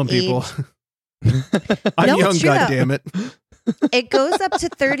keep telling people. I'm No, young, it's true, though. goddammit. It goes up to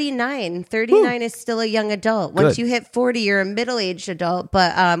 39. 39 is still a young adult. Once Good. you hit 40, you're a middle-aged adult.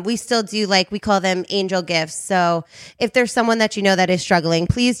 But we still do, like, we call them angel gifts. So if there's someone that you know that is struggling,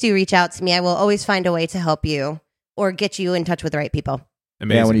 please do reach out to me. I will always find a way to help you or get you in touch with the right people.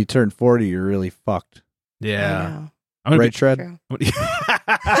 Amazing. Yeah, when you turn 40, you're really fucked. I Yeah. know. I'm gonna Right, be- Shred? True.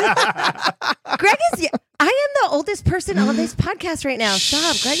 Greg is, I am the oldest person on this podcast right now.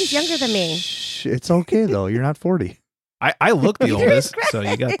 Stop. Greg is younger than me. Shh, it's okay, though. You're not 40. I look the Neither oldest, is so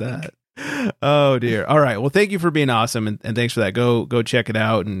you got that. Oh dear. All right. Well, thank you for being awesome, and thanks for that. Go check it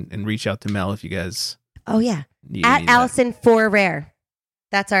out and reach out to Mel if you guys Oh, yeah. need At that. Allison 4 Rare.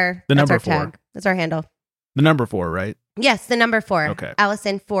 That's our, The that's number our 4. tag. That's our handle. The number 4, right? Yes, the number 4. Okay.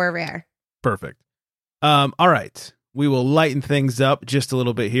 Allison 4 Rare. Perfect. All right. We will lighten things up just a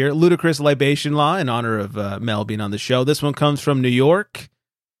little bit here. Ludicrous libation law in honor of Mel being on the show. This one comes from New York.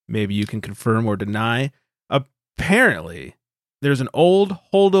 Maybe you can confirm or deny. Apparently, there's an old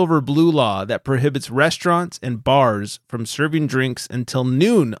holdover blue law that prohibits restaurants and bars from serving drinks until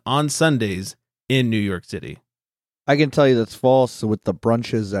noon on Sundays in New York City. I can tell you that's false with the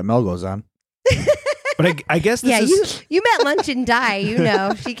brunches that Mel goes on. But I guess this Yeah, is... you met Lunch and Die. You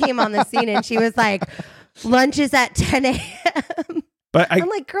know, she came on the scene and she was like, lunch is at 10 a.m. But I'm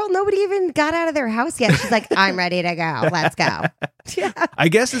like, girl, nobody even got out of their house yet. She's like, I'm ready to go. Let's go. Yeah. I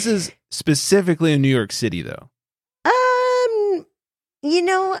guess this is specifically in New York City, though. You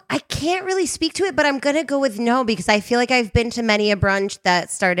know, I can't really speak to it, but I'm going to go with no because I feel like I've been to many a brunch that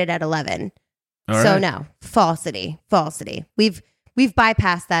started at 11. All So right. no, falsity. We've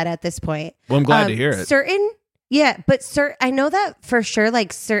bypassed that at this point. Well, I'm glad to hear it. I know that for sure,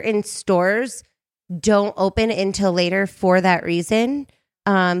 like certain stores don't open until later for that reason.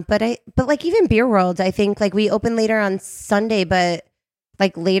 But like even Beer World, I think like we open later on Sunday, but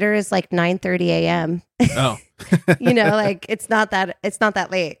like later is like 9:30 a.m. Oh, You know, like it's not that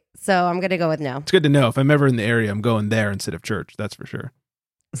late. So I'm gonna go with no. it's good to know. If I'm ever in the area, I'm going there instead of church. That's for sure.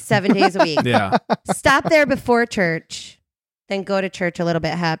 7 days a week. Yeah. Stop there before church, then go to church a little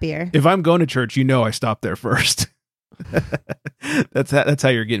bit happier. If I'm going to church, you know I stop there first. That's how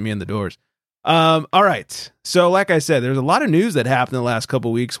you're getting me in the doors. All right. So like I said, there's a lot of news that happened in the last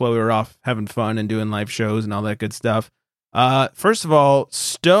couple of weeks while we were off having fun and doing live shows and all that good stuff. First of all,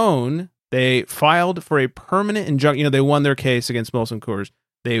 Stone, they filed for a permanent injunction. You know, they won their case against Molson Coors.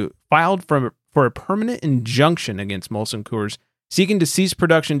 They filed for a permanent injunction against Molson Coors, seeking to cease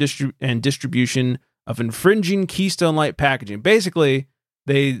production and distribution of infringing Keystone Light packaging. Basically,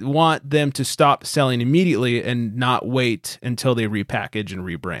 they want them to stop selling immediately and not wait until they repackage and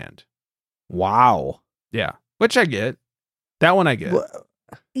rebrand. Wow. Yeah, which I get. That one I get.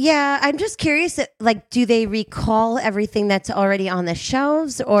 Yeah, I'm just curious. Like, do they recall everything that's already on the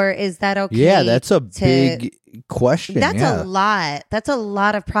shelves, or is that okay? Yeah, that's a big question. That's yeah. a lot. That's a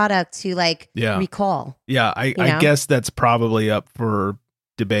lot of product to like Yeah. recall. Yeah, I know? guess that's probably up for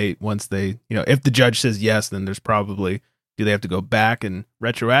debate once they, if the judge says yes, then there's probably, do they have to go back and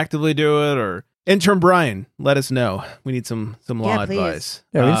retroactively do it? Or intern Brian, let us know. We need some law Yeah, please. advice.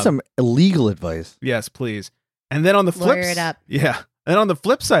 Yeah, we need some legal advice. Yes, please. And then on the flip, Lawyer it up. yeah. And on the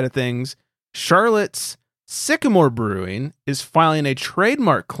flip side of things, Charlotte's Sycamore Brewing is filing a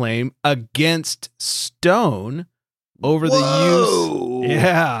trademark claim against Stone over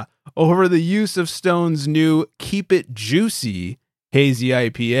over the use of Stone's new Keep It Juicy hazy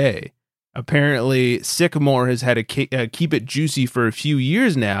IPA. Apparently, Sycamore has had a Keep It Juicy for a few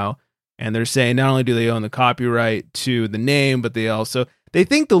years now, and they're saying not only do they own the copyright to the name, but they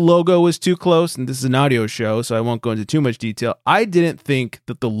think the logo was too close, and this is an audio show, so I won't go into too much detail. I didn't think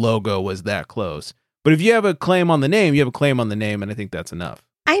that the logo was that close. But if you have a claim on the name, you have a claim on the name, and I think that's enough.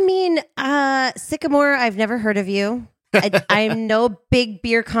 I mean, Sycamore, I've never heard of you. I'm no big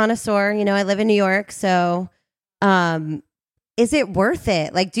beer connoisseur. You know, I live in New York, so is it worth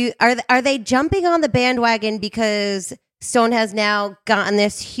it? Like, are they jumping on the bandwagon because Stone has now gotten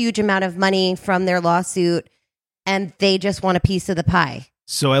this huge amount of money from their lawsuit, and they just want a piece of the pie?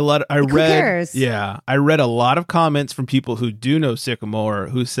 So I read, who cares? Yeah, I read a lot of comments from people who do know Sycamore,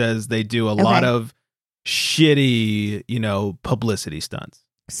 who says they do a lot of shitty, publicity stunts.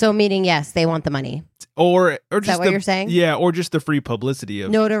 So meaning, yes, they want the money. Or Is just that what you're saying? Yeah, or just the free publicity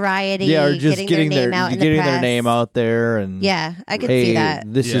of Notoriety. Yeah, or just getting their name out in the getting press. their name out there, and Yeah, I could hey, see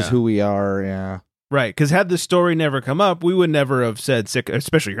that. this is Yeah. who we are. Yeah. Right, because had the story never come up, we would never have said,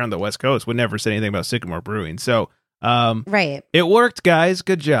 especially here on the West Coast, would never say anything about Sycamore Brewing. So Right. it worked, guys.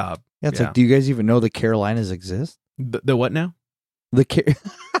 Good job. Yeah, it's like, do you guys even know the Carolinas exist? The what now? The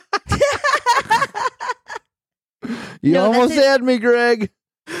You No, almost that's had me, Greg.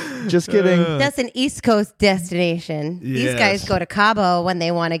 Just kidding. That's an East Coast destination. These Yes. guys go to Cabo when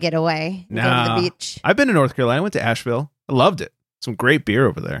they want to get away, go to Nah. the beach. I've been to North Carolina. I went to Asheville. I loved it. Some great beer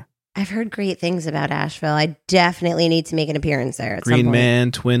over there. I've heard great things about Asheville. I definitely need to make an appearance there at some Green point.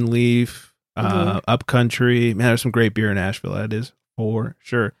 Man, Twin Leaf, Mhm. Upcountry. Man, there's some great beer in Asheville. That is for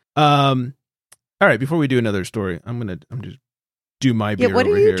sure. All right, before we do another story, I'm just do my beer Yeah, what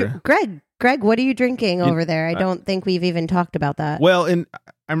over are you, here. Greg? What are you drinking You- over there? I don't think we've even talked about that. Well,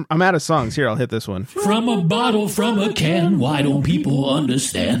 I'm out of songs. Here, I'll hit this one. From a bottle, from a can, why don't people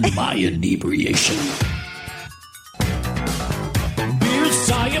understand my inebriation? Beer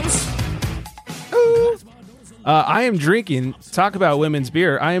science. I am drinking, talk about women's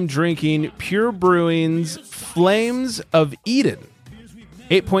beer. I am drinking Pure Brewing's Flames of Eden.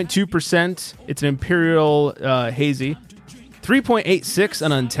 8.2%. It's an Imperial Hazy. 3.86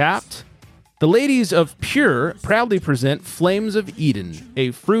 on Untapped. The ladies of Pure proudly present Flames of Eden, a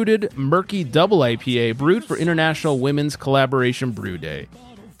fruited, murky double IPA brewed for International Women's Collaboration Brew Day.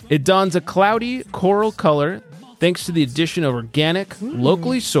 It dons a cloudy coral color thanks to the addition of organic,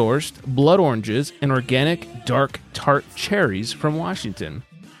 locally sourced blood oranges and organic dark tart cherries from Washington.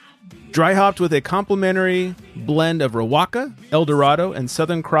 Dry hopped with a complementary blend of Riwaka, Eldorado, and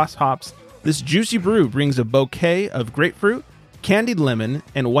Southern Cross hops, this juicy brew brings a bouquet of grapefruit, candied lemon,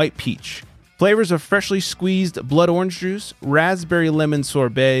 and white peach. Flavors of freshly squeezed blood orange juice, raspberry lemon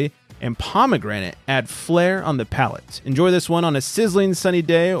sorbet, and pomegranate add flair on the palate. Enjoy this one on a sizzling sunny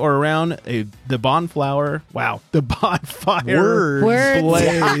day or around the bonfire. Wow, the bonfire Words.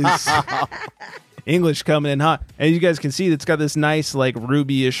 blaze. English coming in hot. And you guys can see it's got this nice like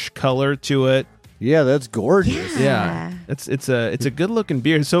ruby-ish color to it. Yeah, that's gorgeous. Yeah. It's a good looking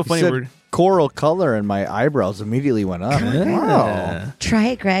beer. It's so You funny. said coral color and my eyebrows immediately went up. Wow. Try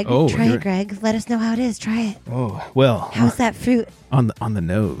it, Greg. Oh, Try you're- it, Greg. Let us know how it is. Try it. Oh, well. How's that fruit? On the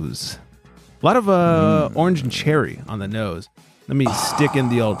nose. A lot of orange and cherry on the nose. Let me stick in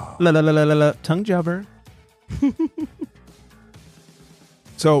the old la la la la la la tongue jabber.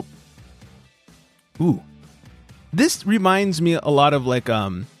 So, ooh, this reminds me a lot of like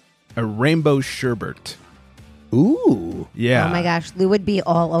a rainbow sherbet. Ooh. Yeah. Oh my gosh, Lou would be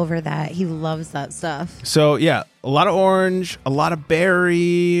all over that. He loves that stuff. So yeah, a lot of orange, a lot of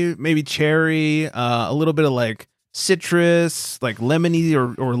berry, maybe cherry, a little bit of like citrus, like lemony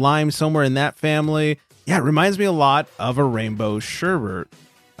or lime somewhere in that family. Yeah, it reminds me a lot of a rainbow sherbet.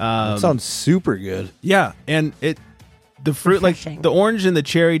 That sounds super good. Yeah, and the fruit, Refreshing. like the orange and the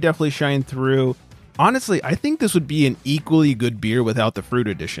cherry, definitely shine through. Honestly, I think this would be an equally good beer without the fruit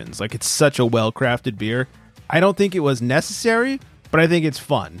additions. Like it's such a well-crafted beer. I don't think it was necessary, but I think it's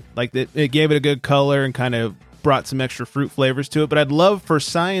fun. Like it gave it a good color and kind of brought some extra fruit flavors to it. But I'd love for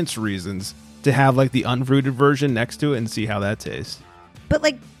science reasons to have like the unfruited version next to it and see how that tastes. But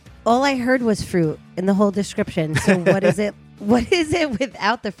like all I heard was fruit in the whole description. So what is it? What is it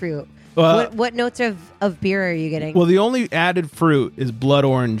without the fruit? What notes of beer are you getting? Well, the only added fruit is blood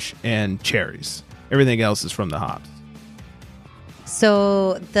orange and cherries. Everything else is from the hops.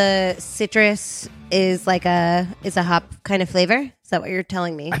 So the citrus is like a hop kind of flavor? Is that what you're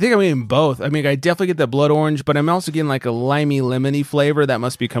telling me? I think I'm getting both. I mean, I definitely get that blood orange, but I'm also getting like a limey, lemony flavor that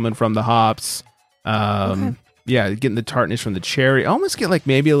must be coming from the hops. Okay. Yeah, getting the tartness from the cherry. I almost get like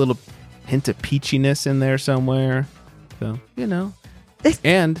maybe a little hint of peachiness in there somewhere. So, you know.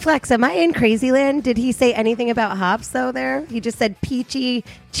 And Flex, am I in crazy land? Did he say anything about hops though there? He just said peachy,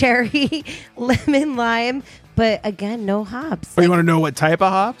 cherry, lemon, lime, but again, no hops. you want to know what type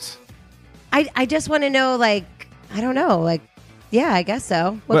of hops? I just want to know, like, I don't know, like, yeah, I guess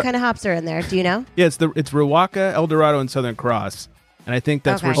so. What kind of hops are in there? Do you know? Yeah, it's Riwaka, Eldorado, and Southern Cross. And I think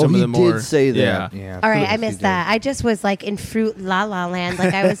that's where Okay. some he of the more did say that. Yeah. Yeah. All right, kudos, I he missed did. that. I just was like in fruit la la land.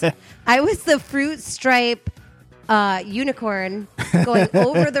 Like I was the fruit stripe unicorn going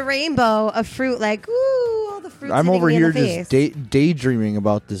over the rainbow of fruit. Like, ooh, all the fruit. I'm over me here in the just face. daydreaming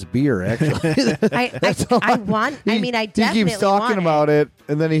about this beer, actually. I want. I mean, I definitely He keeps talking want about it,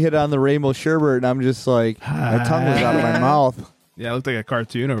 and then he hit on the rainbow sherbet, and I'm just like, my tongue was out of my mouth. Yeah, it looked like a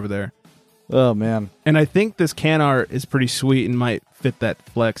cartoon over there. Oh, man. And I think this can art is pretty sweet and might fit that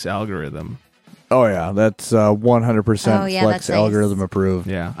Flex algorithm. Oh, yeah. That's 100% Oh, yeah, Flex that's nice. algorithm approved.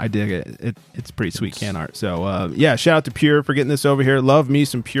 Yeah, I dig it. It's pretty sweet can art. So, yeah, shout out to Pure for getting this over here. Love me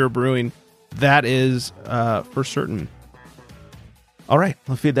some Pure Brewing. That is for certain. All right,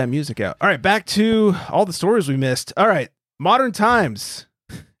 let's feed that music out. All right, back to all the stories we missed. All right, modern times.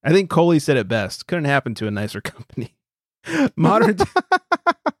 I think Coley said it best. Couldn't happen to a nicer company.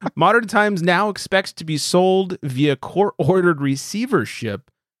 Modern Times now expects to be sold via court-ordered receivership.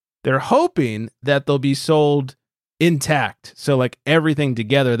 They're hoping that they'll be sold intact. So like everything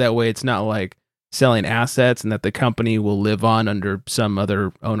together. That way it's not like selling assets and that the company will live on under some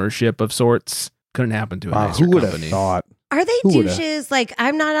other ownership of sorts. Couldn't happen to a Wow, nicer who would have company. thought? Are they Who would've? douches? Like,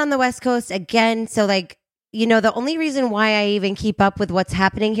 I'm not on the West Coast again. So, like, you know, the only reason why I even keep up with what's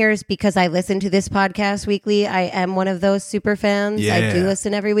happening here is because I listen to this podcast weekly. I am one of those super fans. I do Yeah.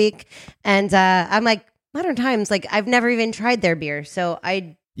 listen every week. And I'm like, Modern Times, like, I've never even tried their beer. So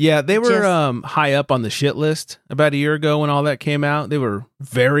Yeah, they were Just- high up on the shit list about a year ago when all that came out. They were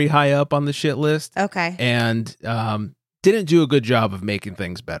very high up on the shit list okay. and didn't do a good job of making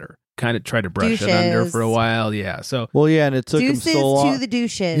things better. Kind of tried to brush it under Douches. for a while. Yeah, so Well, yeah, and it took him Deuces so long. to the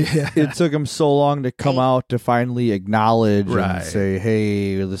douches. It took him so long to come Right. out to finally acknowledge Right. and say,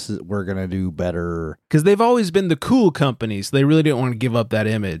 "Hey, we're gonna do better." because they've always been the cool company, so they really didn't want to give up that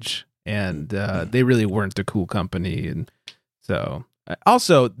image, and they really weren't the cool company, and so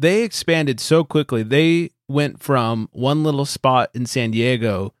also they expanded so quickly. They went from one little spot in San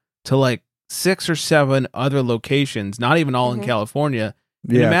Diego to like 6 or 7 other locations, not even all in Mhm. California.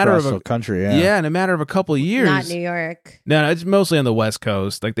 Yeah, a matter across of the country. Yeah. in a matter of a couple of years. Not New York. No, it's mostly on the West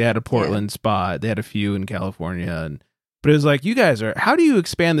Coast. Like they had a Portland spot, they had a few in California, and But it was like, you guys how do you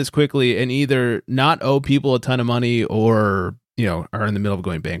expand this quickly and either not owe people a ton of money or, are in the middle of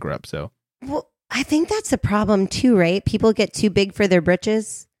going bankrupt? So, Well, I think that's the problem too, right? People get too big for their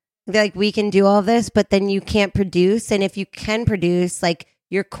britches. They're like, we can do all this, but then you can't produce. And if you can produce, like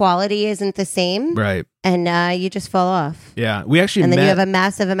your quality isn't the same. right. And you just fall off. Yeah. We actually And then met. you have a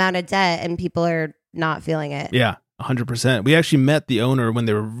massive amount of debt and people are not feeling it. Yeah, 100%. We actually met the owner when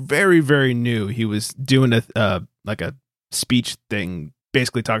they were very, very new. He was doing a speech thing,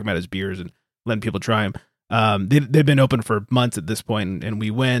 basically talking about his beers and letting people try them. They've been open for months at this point, and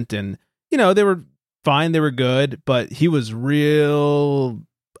we went, and they were fine, they were good, but he was real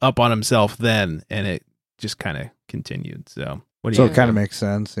up on himself then, and it just kind of continued. So what do So you? it kind of makes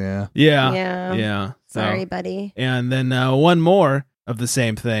sense. Yeah. Yeah. Sorry, So- buddy. And then one more of the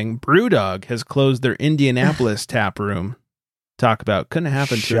same thing. Brewdog has closed their Indianapolis tap room. Talk about couldn't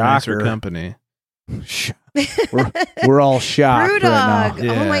happen to a nicer Shocker. company. We're all shocked right now. Brewdog.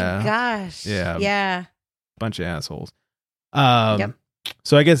 Oh my Yeah. gosh. Yeah. Yeah. Bunch of assholes. Yep.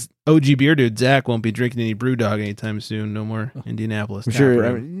 So I guess OG beer dude Zach won't be drinking any Brewdog anytime soon. No more Indianapolis. I'm tap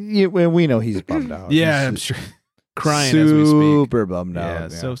sure. room. We know he's bummed out. Yeah, I'm He's sure. Crying as we speak. super bummed Yeah,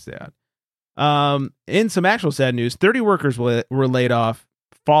 out. so sad. In some actual sad news, 30 workers were laid off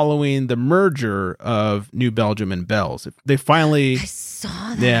following the merger of New Belgium and Bell's. They finally, I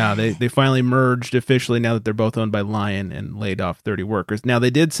saw that. yeah, they finally merged officially now that they're both owned by Lion, and laid off 30 workers. Now, they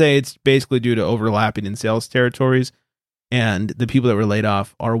did say it's basically due to overlapping in sales territories, and the people that were laid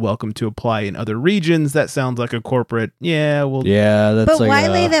off are welcome to apply in other regions. That sounds like a corporate, yeah, well, Yeah, that's But like why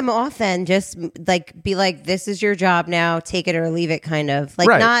lay them off then? Just like be like, this is your job now, take it or leave it, kind of like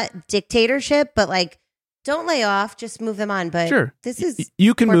Right. not dictatorship, but like don't lay off, just move them on. But sure. this is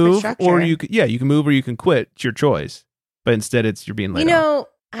You can corporate move, structure. or you can move or you can quit. It's your choice. But instead, you're being laid off.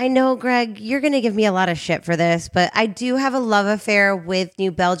 I know, Greg, you're going to give me a lot of shit for this, but I do have a love affair with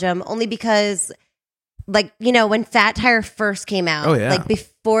New Belgium only because, like, when Fat Tire first came out, Oh, yeah. like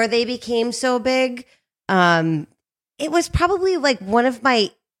before they became so big, it was probably like one of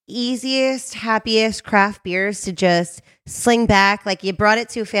my easiest, happiest craft beers to just sling back. Like, you brought it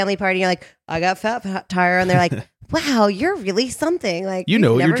to a family party, you're like, I got Fat Tire, and they're like, wow, you're really something. Like, You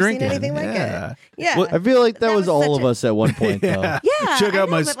know we've what you're never seen drinking. anything like Yeah. it. Yeah. Well, I feel like that, That was was all such of us at one point, though. Yeah, Check I out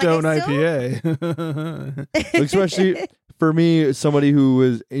know, my but, like, Stone I still- IPA. Especially for me, somebody who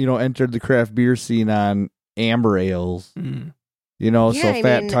was entered the craft beer scene on amber ales. Mm. So Yeah, I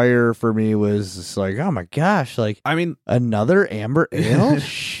Fat mean- Tire for me was just like, oh my gosh, like I mean, another amber ale.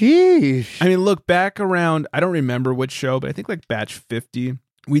 Sheesh. look back around. I don't remember which show, but I think like batch 50.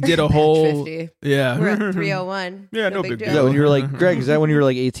 We did a whole 50. yeah. We're at 301. Yeah, no big Is deal. that when you were like, Greg? Is that when you were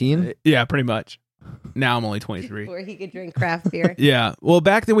like 18? Yeah, pretty much. Now I'm only 23. Where he could drink craft beer. Yeah. Well,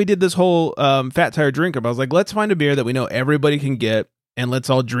 back then we did this whole Fat Tire drink up. I was like, let's find a beer that we know everybody can get, and let's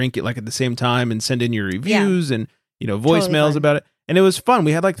all drink it like at the same time and send in your reviews and voicemails fun. about it. And it was fun.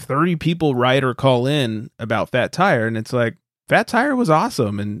 We had like 30 people write or call in about Fat Tire, and it's like Fat Tire was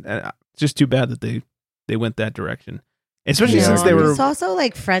awesome, and it's just too bad that they went that direction. Especially Yeah. since they were He's also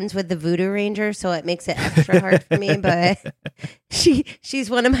like friends with the Voodoo Ranger, so it makes it extra hard for me. But she's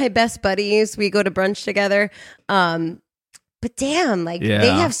one of my best buddies. We go to brunch together. But damn, like Yeah. they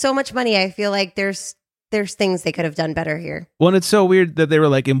have so much money. I feel like there's things they could have done better here. well, and it's so weird that they were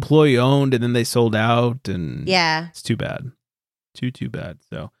like employee owned and then they sold out, and Yeah. it's too bad. Too bad.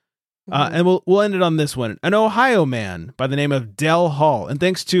 So Mhm. and we'll end it on this one. An Ohio man by the name of Del Hall, and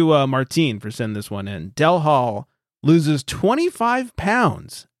thanks to Martine for sending this one in. Del Hall loses 25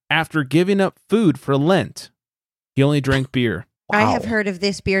 pounds after giving up food for Lent. He only drank beer. I Wow. have heard of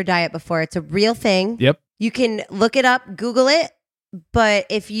this beer diet before. It's a real thing. Yep. You can look it up, Google it. But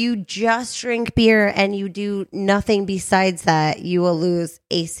if you just drink beer and you do nothing besides that, you will lose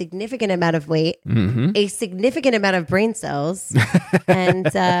a significant amount of weight, Mm-hmm. a significant amount of brain cells, and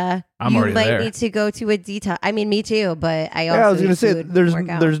I'm you already might there. need to go to a detox. I mean, me too, but I also Yeah, I was gonna eat say food and there's work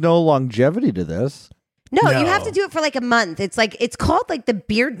out. there's no longevity to this. No, you No. have to do it for like a month. It's called like the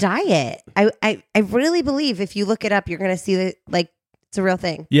beer diet. I really believe if you look it up, you're gonna see that like it's a real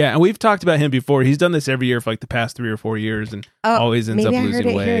thing. Yeah, and we've talked about him before. He's done this every year for like the past 3 or 4 years, and always ends maybe up I losing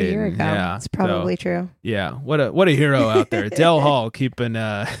heard it weight. here a year and- ago. Yeah, It's probably true. Yeah, what a hero out there, Del Hall, keeping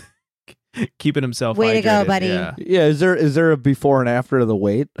keeping himself. Way to go, hydrated. buddy. Yeah, Yeah, is there a before and after of the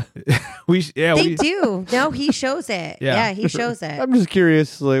weight? They do. No, he shows it. Yeah. Yeah, he shows it. I'm just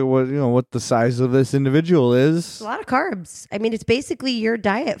curious, like what the size of this individual is. It's a lot of carbs. I mean, it's basically your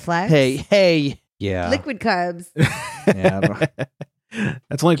diet, Flex. Hey, yeah, Liquid carbs. yeah. I don't-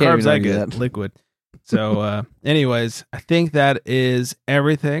 That's only Can't carbs even I argue get. that. Liquid. So, anyways, I think that is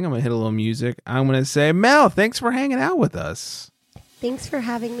everything. I'm going to hit a little music. I'm going to say, Mel, thanks for hanging out with us. Thanks for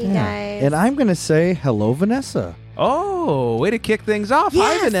having me, guys. And I'm going to say hello, Vanessa. Oh, way to kick things off.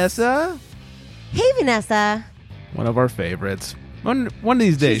 Yes. Hi, Vanessa. Hey, Vanessa. One of our favorites. One of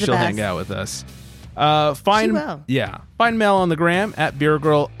these days, She's the she'll best. hang out with us. She will. Yeah. Find Mel on the gram at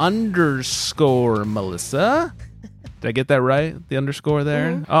beergirl_Melissa. Did I get that right? The underscore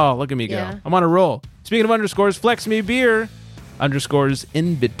there? Mhm. Oh, look at me go. Yeah. I'm on a roll. Speaking of underscores, Flex Me Beer underscores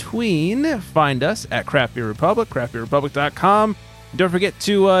in between. Find us at Craft Beer Republic, craftbeerrepublic.com. Don't forget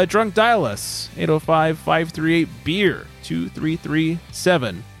to drunk dial us, 805-538-BEER,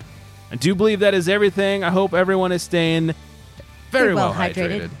 2337. I do believe that is everything. I hope everyone is staying very well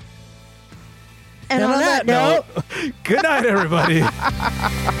hydrated. And on that note, Good night, everybody.